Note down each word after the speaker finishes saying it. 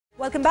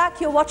Welcome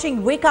back. You're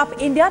watching Wake Up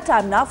India.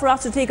 Time now for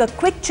us to take a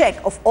quick check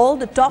of all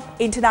the top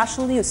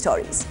international news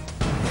stories.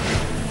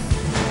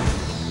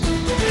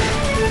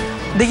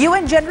 The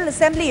UN General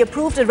Assembly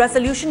approved a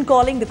resolution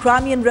calling the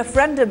Crimean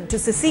referendum to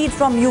secede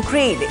from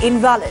Ukraine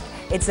invalid.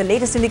 It's the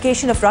latest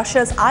indication of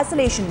Russia's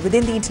isolation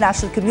within the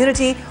international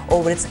community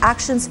over its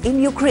actions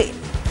in Ukraine.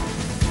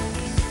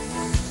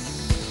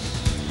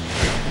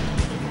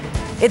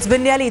 It's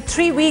been nearly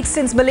 3 weeks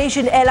since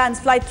Malaysian Airlines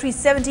Flight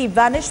 370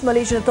 vanished.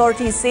 Malaysian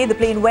authorities say the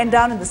plane went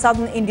down in the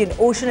southern Indian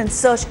Ocean and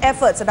search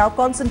efforts are now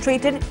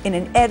concentrated in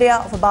an area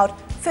of about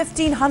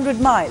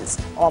 1,500 miles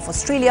off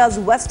Australia's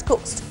west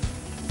coast.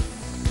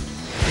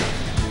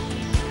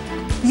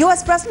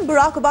 US President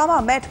Barack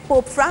Obama met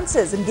Pope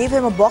Francis and gave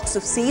him a box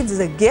of seeds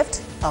as a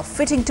gift, a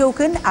fitting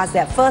token as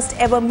their first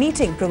ever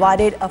meeting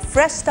provided a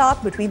fresh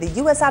start between the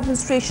US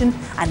administration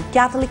and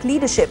Catholic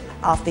leadership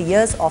after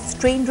years of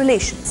strained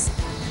relations.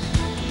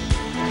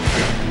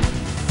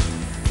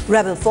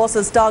 Rebel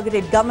forces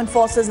targeted government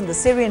forces in the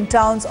Syrian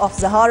towns of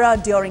Zahara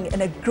during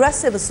an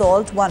aggressive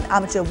assault. One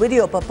amateur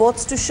video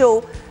purports to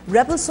show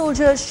rebel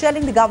soldiers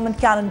shelling the government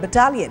cannon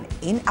battalion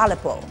in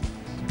Aleppo.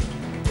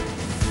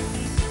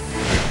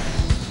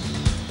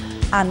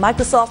 And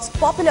Microsoft's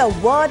popular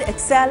Word,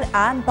 Excel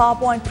and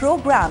PowerPoint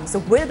programs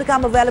will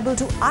become available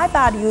to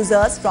iPad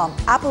users from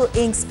Apple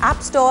Inc.'s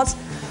app stores.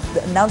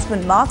 The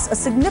announcement marks a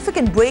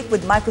significant break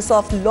with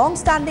Microsoft's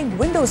long-standing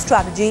Windows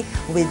strategy,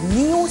 with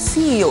new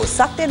CEO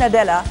Satya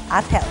Nadella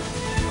at helm.